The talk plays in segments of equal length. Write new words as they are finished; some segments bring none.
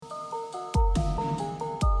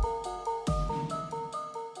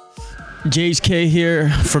JHK here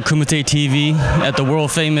for Kumite TV at the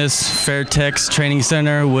world famous Fairtex Training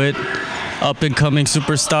Center with up and coming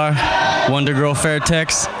superstar Wonder Girl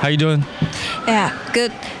Fairtex. How you doing? Yeah,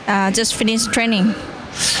 good. Just finished training.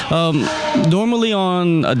 Normally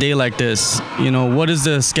on a day like this, what is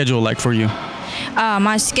the schedule like for you?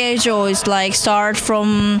 My schedule is like start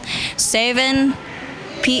from 7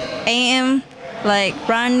 p.m. like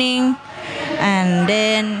running, and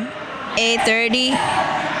then 8:30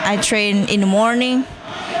 I train in the morning.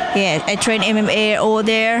 Yeah, I train MMA over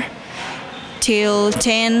there till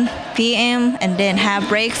 10 p.m. and then have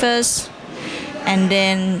breakfast, and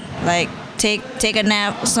then like take a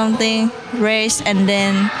nap or something, rest, and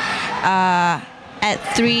then at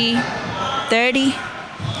 3:30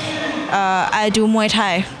 I do Muay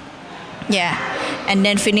Thai. Yeah, and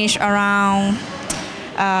then finish around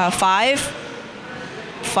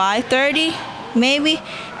 5:30 maybe,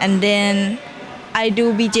 and then I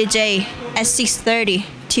do BJJ at 6:30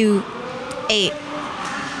 to 8.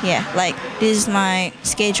 Yeah, like this is my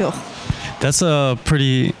schedule. That's a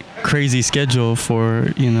pretty crazy schedule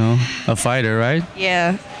for, a fighter, right?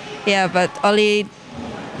 Yeah, but only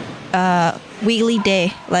weekly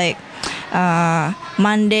day, like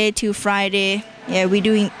Monday to Friday. Yeah, we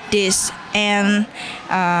doing this, and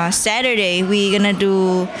Saturday we're gonna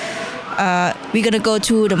go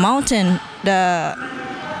to the mountain, the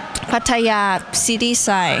Pattaya city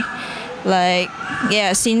side. Like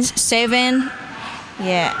since 7.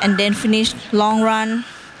 Yeah, and then finish long run,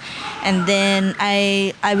 and then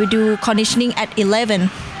I will do conditioning at 11.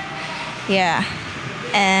 Yeah,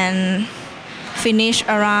 and finish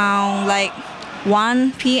around like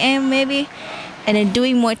 1 p.m. maybe, and then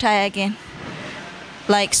doing Muay Thai again,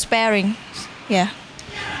 like sparring. Yeah.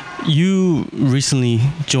 You recently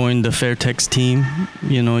joined the Fairtex team.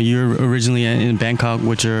 You're originally in Bangkok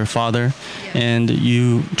with your father, and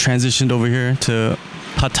you transitioned over here to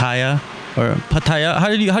Pattaya. Or Pattaya, how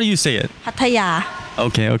do you say it? Pattaya.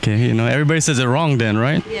 Okay. Everybody says it wrong then,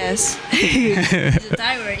 right? Yes. It's a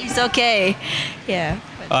Thai word. It's okay. Yeah.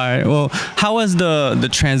 All right. Well, how has the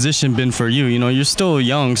transition been for you? You're still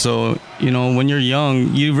young, so when you're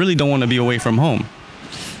young, you really don't want to be away from home.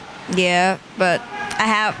 Yeah, but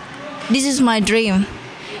this is my dream.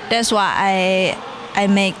 That's why I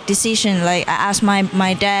make decision. Like I asked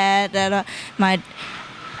my dad that my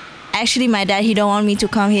dad, he don't want me to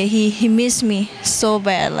come here. He miss me so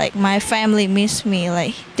bad. Like my family miss me.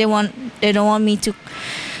 Like they don't want me to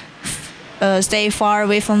stay far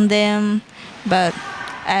away from them. But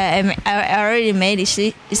I already made this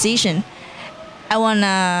decision. I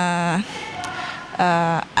wanna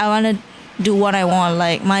do what I want.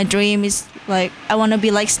 Like my dream is like I wanna be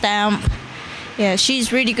like Stamp. Yeah,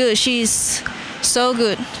 she's really good. She's so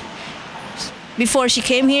good. Before she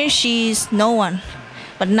came here, she's no one.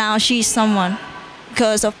 But now she's someone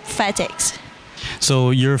because of Fairtex.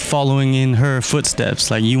 So you're following in her footsteps,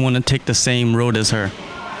 like you want to take the same road as her.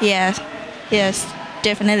 Yes,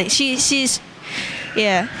 definitely. She's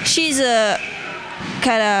a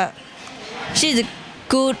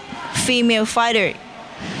good female fighter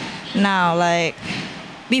now. Like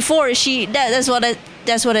before that's what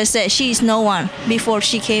I said. She's no one before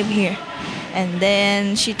she came here, and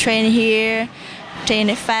then she trained here,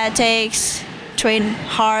 trained at Fairtex. Train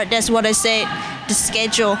hard. That's what I said. The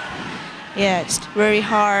schedule, yeah, it's very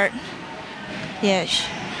hard. Yeah,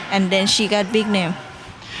 and then she got big name.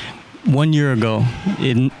 1 year ago,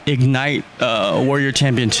 in Ignite Warrior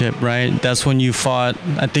Championship, right? That's when you fought,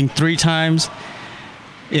 I think, 3 times.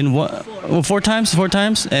 In what? Well, 4 times,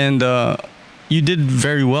 and you did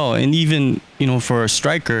very well. And even for a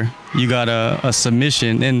striker, you got a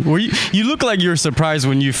submission. And you look like you were surprised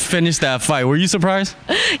when you finished that fight. Were you surprised?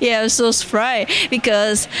 Yeah, I was so surprised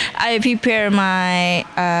because I prepared my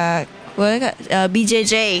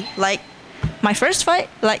BJJ, like my first fight,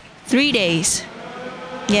 like 3 days.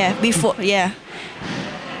 Yeah, before. Yeah,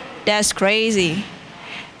 that's crazy.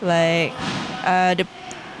 Like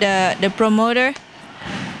the promoter,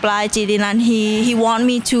 Plai Chitinan, he want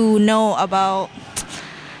me to know about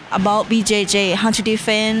BJJ, how to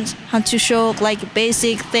defend, how to show like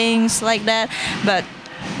basic things like that. But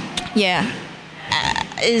yeah,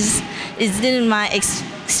 it's didn't my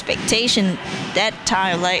expectation that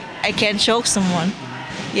time. Like I can choke someone.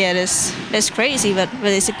 Yeah, that's crazy, but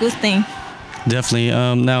it's a good thing. Definitely.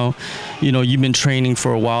 Now, you've been training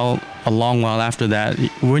for a long while after that.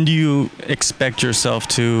 When do you expect yourself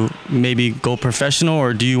to maybe go professional,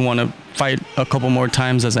 or do you want to fight a couple more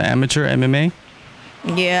times as an amateur MMA?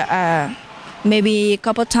 Yeah, maybe a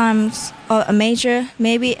couple times a major.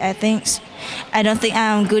 Maybe I don't think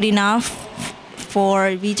I'm good enough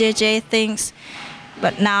for BJJ things.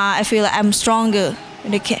 but now I feel like I'm stronger.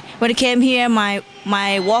 When I came here, my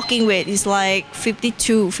walking weight is like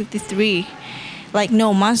 52, 53, like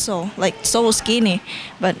no muscle, like so skinny.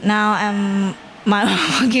 But now my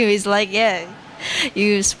walking weight is like, yeah,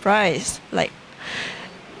 you're surprised, like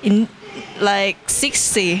in like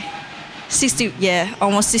 60, 60, yeah,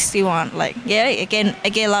 almost 61. Like yeah, I get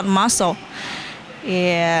a lot of muscle.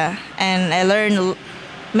 Yeah, and I learned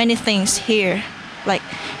many things here, like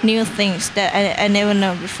new things that I never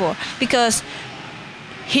know before. Because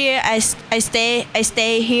here I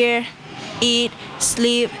stay here, eat,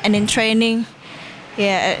 sleep, and then training.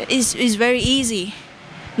 Yeah, it's very easy.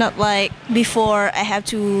 Not like before I have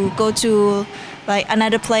to go to like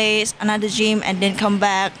another place, another gym, and then come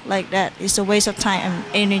back like that. It's a waste of time and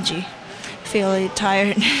energy. Feel really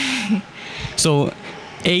tired. So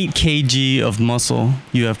 8 kg of muscle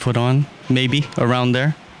you have put on, maybe around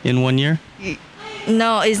there in 1 year?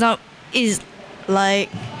 No, it's not. It's like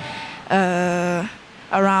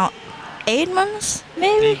around 8 months,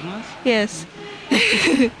 maybe. 8 months? Yes.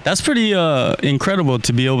 That's pretty incredible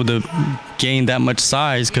to be able to gain that much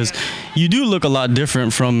size, because you do look a lot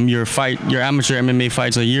different from your amateur MMA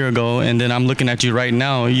fights a year ago, and then I'm looking at you right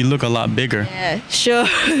now, you look a lot bigger. Yeah, sure.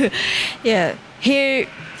 Yeah. Here,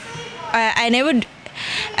 I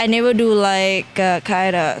never do like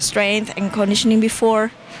kind of strength and conditioning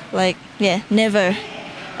before. Like, yeah, never.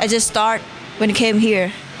 I just start when I came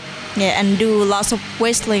here. Yeah, and do lots of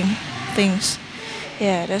weightlifting things.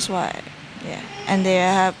 Yeah, that's why. Yeah, and they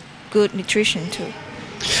have good nutrition too.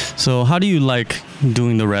 So how do you like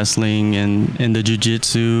doing the wrestling and the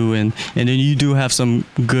jiu-jitsu, and then you do have some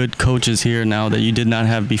good coaches here now that you did not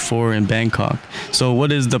have before in Bangkok. So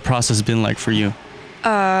what has the process been like for you?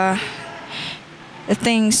 The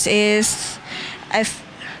things is,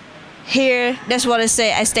 here. That's what I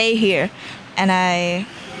say. I stay here, and I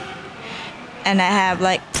have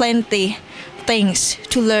like plenty things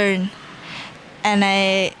to learn, and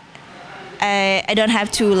I don't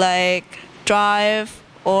have to like drive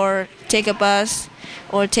or take a bus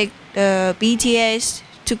or take the BTS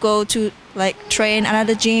to go to like train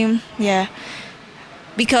another gym. Yeah,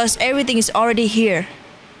 because everything is already here.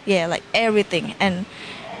 Yeah, like everything, and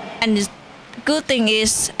the good thing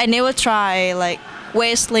is I never try like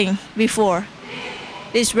wrestling before.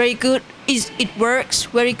 It's very good. It works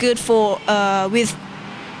very good for with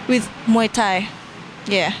Muay Thai.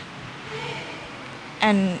 Yeah,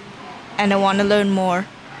 and I want to learn more.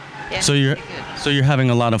 Yeah. So you're having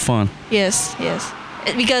a lot of fun. Yes,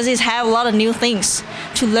 because it have a lot of new things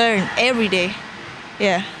to learn every day.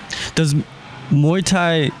 Yeah. Does Muay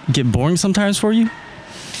Thai get boring sometimes for you?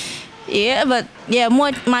 Yeah, but yeah,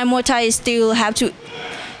 my Muay Thai still have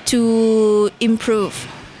to improve.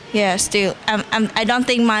 Yeah, still. I don't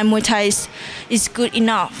think my Muay Thai is good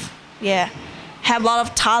enough. Yeah, have a lot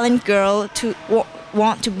of talent girl to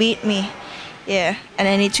want to beat me. Yeah, and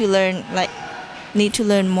I need to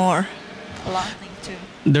learn more. A lot of things too.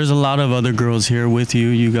 There's a lot of other girls here with you.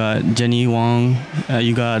 You got Jenny Wong,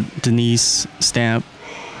 you got Denise Stamp.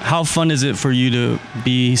 How fun is it for you to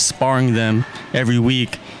be sparring them every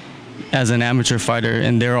week as an amateur fighter,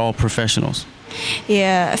 and they're all professionals?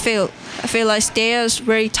 Yeah, I feel like they're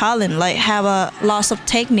very talented, like have a lots of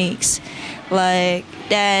techniques, like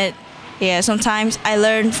that. Yeah, sometimes I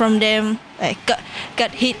learn from them, like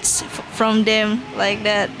got hits from them, like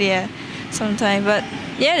that. Yeah, sometimes, but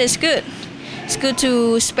yeah, it's good. It's good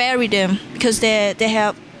to spar with them because they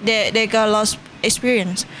got a lot of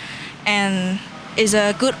experience, and it's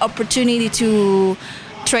a good opportunity to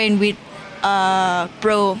train with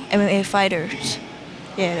pro MMA fighters.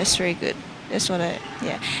 Yeah, that's very good. That's what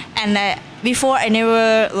and before I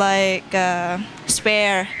never like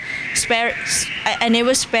spare. I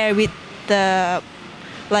never spare with the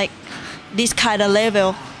like this kind of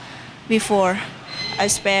level before. I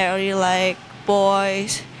spare only like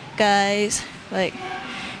boys, guys, like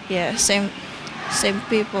yeah, same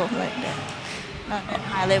people like that. Not at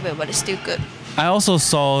high level, but it's still good. I also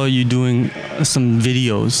saw you doing some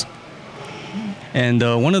videos, and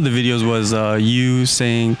one of the videos was you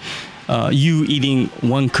saying. You eating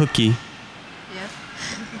one cookie.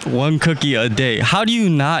 Yeah. One cookie a day. How do you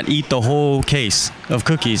not eat the whole case of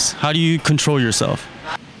cookies? How do you control yourself?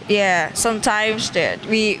 Yeah, sometimes that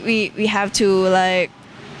we have to like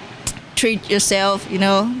treat yourself,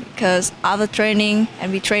 because other training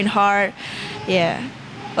and we train hard. Yeah,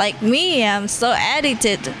 like me, I'm so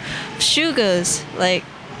addicted to sugars, like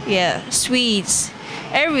yeah, sweets,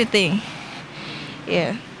 everything.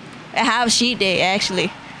 Yeah, I have cheat day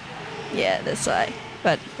actually. Yeah, that's why.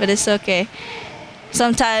 But it's okay.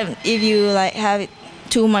 Sometimes if you like have it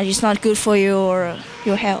too much, it's not good for you or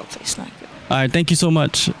your health. It's not good. All right, thank you so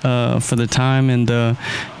much for the time, and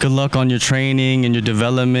good luck on your training and your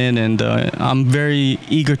development. And I'm very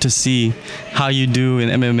eager to see how you do in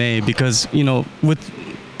MMA because with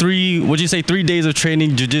would you say 3 days of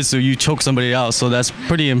training jiu-jitsu, you choke somebody out, so that's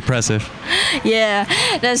pretty impressive. Yeah,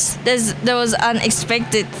 there was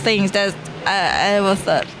unexpected things that I ever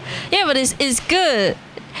thought. Yeah, but it's good.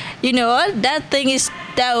 You know what? That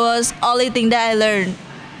was only thing that I learned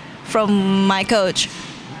from my coach.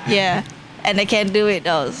 Yeah, and I can do it.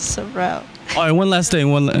 I was so proud. All right, one last thing.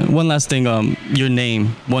 One last thing. Your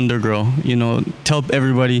name, Wonder Girl. Tell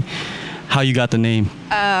everybody how you got the name.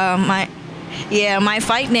 My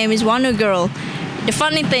fight name is Wonder Girl. The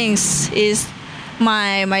funny things is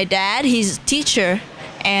my dad, he's a teacher,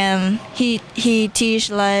 and he teach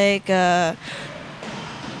like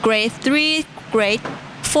grade 3, grade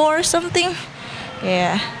 4 something.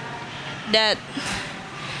 Yeah, that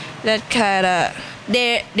kind of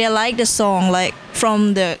they like the song like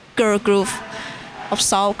from the girl group of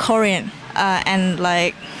South Korean, and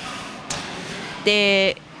like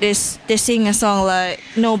they sing a song like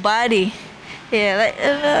Nobody. Yeah, like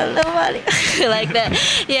nobody like that.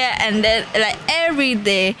 Yeah, and then like every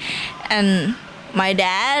day, and my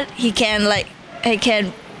dad he can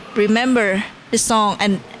remember the song,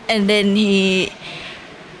 and then he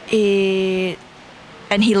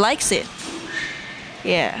likes it.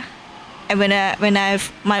 Yeah, and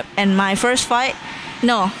my first fight,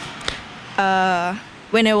 no,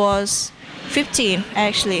 when I was 15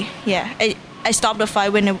 actually. Yeah, I stopped the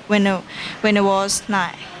fight when I was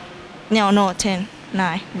 9. No, 10,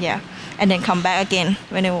 9, yeah. And then come back again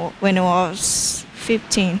when it was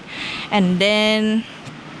 15. And then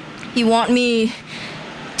he want me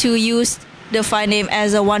to use the fight name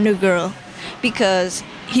as a Wonder Girl because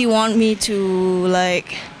he want me to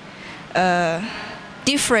like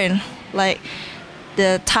different, like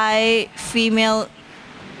the Thai female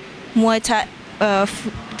Muay Thai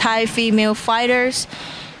Thai female fighters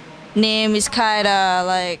name is kind of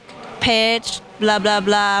like Paige blah blah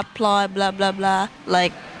blah, ploy blah blah blah,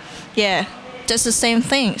 like yeah, just the same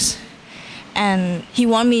things. And he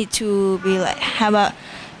want me to be like have a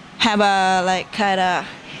like kind of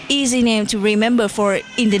easy name to remember for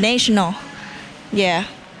international. Yeah,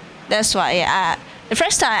 that's why. Yeah, the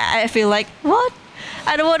first time I feel like what,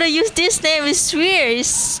 I don't want to use this name. It's weird. It's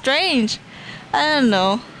strange. I don't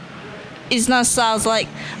know. It's not sounds like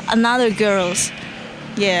another girls.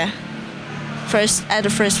 Yeah. At the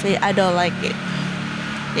first place, I don't like it.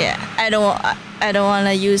 Yeah, I don't want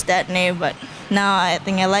to use that name, but now I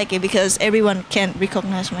think I like it because everyone can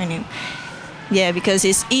recognize my name. Yeah, because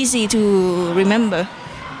it's easy to remember.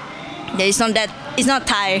 Yeah, it's not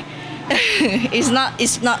Thai.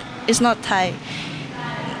 it's not Thai.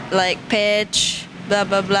 Like Paige, blah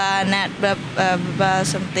blah blah, Nat blah blah blah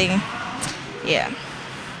something. Yeah,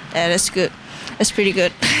 that's good. That's pretty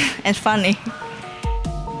good and funny.